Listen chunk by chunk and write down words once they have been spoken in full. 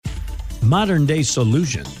Modern-day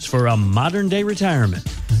solutions for a modern-day retirement.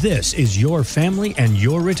 This is Your Family and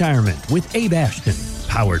Your Retirement with Abe Ashton,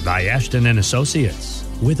 powered by Ashton & Associates.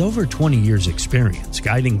 With over 20 years' experience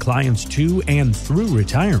guiding clients to and through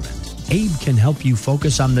retirement, Abe can help you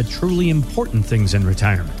focus on the truly important things in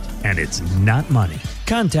retirement, and it's not money.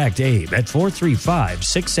 Contact Abe at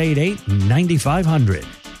 435-688-9500.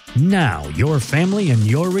 Now, Your Family and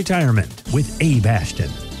Your Retirement with Abe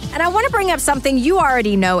Ashton. And I want to bring up something you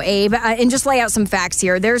already know, Abe, and just lay out some facts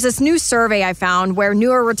here. There's this new survey I found where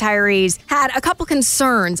newer retirees had a couple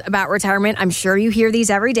concerns about retirement. I'm sure you hear these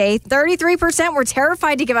every day. 33% were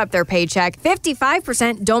terrified to give up their paycheck.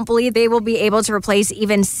 55% don't believe they will be able to replace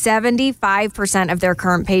even 75% of their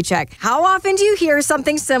current paycheck. How often do you hear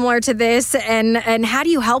something similar to this, and how do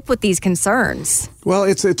you help with these concerns? Well,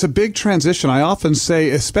 it's a big transition. I often say,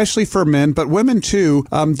 especially for men, but women too,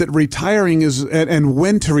 that retiring is, and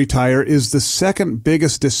when to retire is the second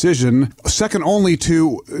biggest decision, second only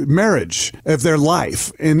to marriage of their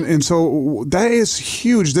life. And so that is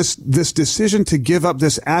huge. This decision to give up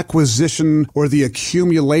this acquisition or the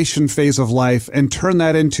accumulation phase of life and turn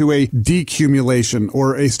that into a decumulation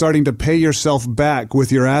or a starting to pay yourself back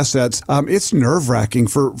with your assets. It's nerve-wracking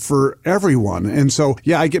for everyone. And so,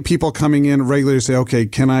 yeah, I get people coming in regularly to say, okay,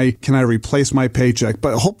 can I replace my paycheck?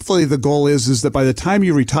 But hopefully the goal is that by the time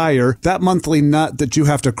you retire, that monthly nut that you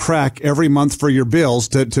have to crack every month for your bills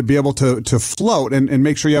to be able to float and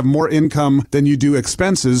make sure you have more income than you do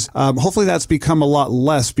expenses, hopefully that's become a lot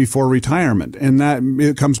less before retirement. And that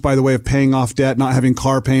it comes by the way of paying off debt, not having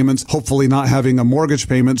car payments, hopefully not having a mortgage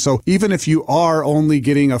payment. So even if you are only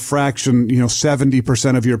getting a fraction,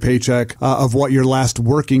 70% of your paycheck of what your last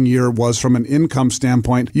working year was from an income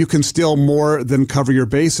standpoint, you can still more than cover your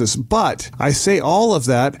basis. But I say all of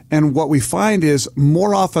that, and what we find is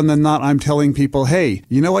more often than not, I'm telling people, hey,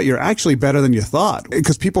 you know what? You're actually better than you thought.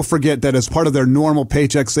 Because people forget that as part of their normal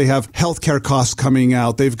paychecks, they have healthcare costs coming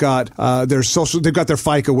out. They've got their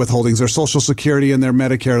FICA withholdings, their Social Security and their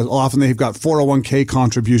Medicare. Often they've got 401k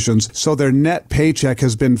contributions. So their net paycheck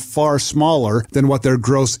has been far smaller than what their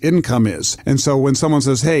gross income is. And so when someone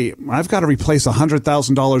says, hey, I've got to replace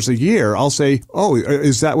 $100,000 a year, I'll say, oh,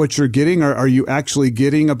 is that what you're getting? Or are you actually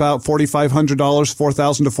getting about $4,500,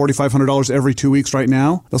 $4,000 to $4,500 every 2 weeks right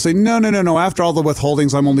now? They'll say, no. After all the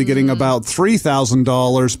withholdings, I'm only getting about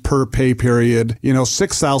 $3,000 per pay period.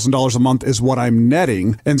 $6,000 a month is what I'm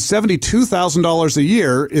netting. And $72,000 a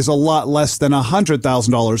year is a lot less than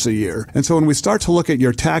 $100,000 a year. And so when we start to look at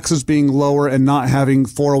your taxes being lower and not having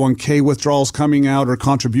 401k withdrawals coming out or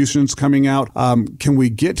contributions coming out, can we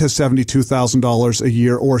get to $72,000 a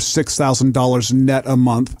year or $6,000 net a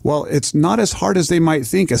month? Well, it's not as hard as they might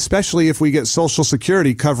think, especially if we get Social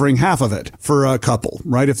Security covering half of it for a couple,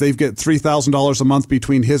 right? If they get $3,000 a month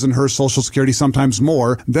between his and her Social Security, sometimes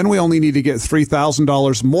more, then we only need to get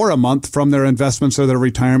 $3,000 more a month from their investments or their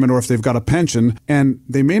retirement, or if they've got a pension, and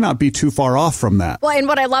they may not be too far off from that. Well, and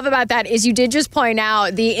what I love about that is you did just point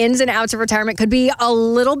out the ins and outs of retirement could be a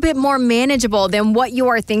little bit more manageable than what you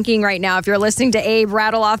are thinking right now if you're listening to Abe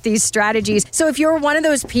rattle off these strategies. So if you're one of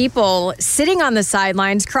those people sitting on the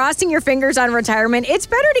sidelines, crossing your fingers on retirement, it's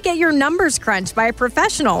better to get your numbers crunched by a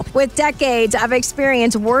professional with decades of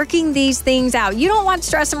experience working these things out. You don't want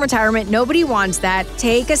stress in retirement. Nobody wants that.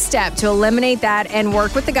 Take a step to eliminate that and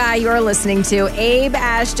work with the guy you are listening to, Abe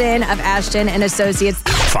Ashton of Ashton & Associates.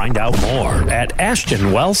 Find out more at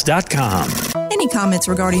ashtonwealth.com. Any comments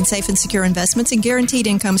regarding safe and secure investments and guaranteed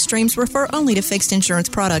income streams refer only to fixed insurance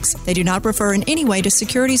products. They do not refer in any way to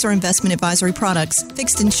securities or investment advisory products.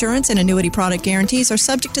 Fixed insurance and annuity product guarantees are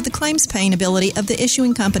subject to the claims paying ability of the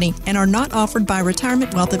issuing company and are not offered by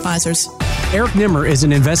Retirement Wealth Advisors. Eric Nimmer is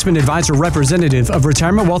an investment advisor representative of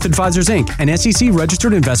Retirement Wealth Advisors, Inc., an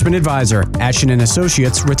SEC-registered investment advisor. Ashton &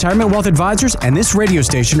 Associates, Retirement Wealth Advisors, and this radio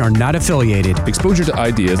station are not affiliated. Exposure to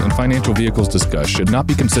ideas and financial vehicles discussed should not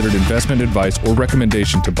be considered investment advice or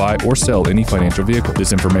recommendation to buy or sell any financial vehicle.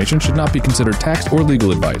 This information should not be considered tax or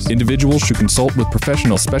legal advice. Individuals should consult with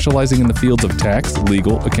professionals specializing in the fields of tax,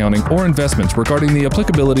 legal, accounting, or investments regarding the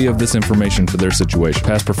applicability of this information to their situation.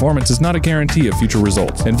 Past performance is not a guarantee of future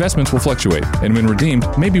results. Investments will fluctuate, and when redeemed,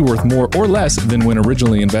 may be worth more or less than when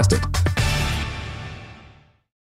originally invested.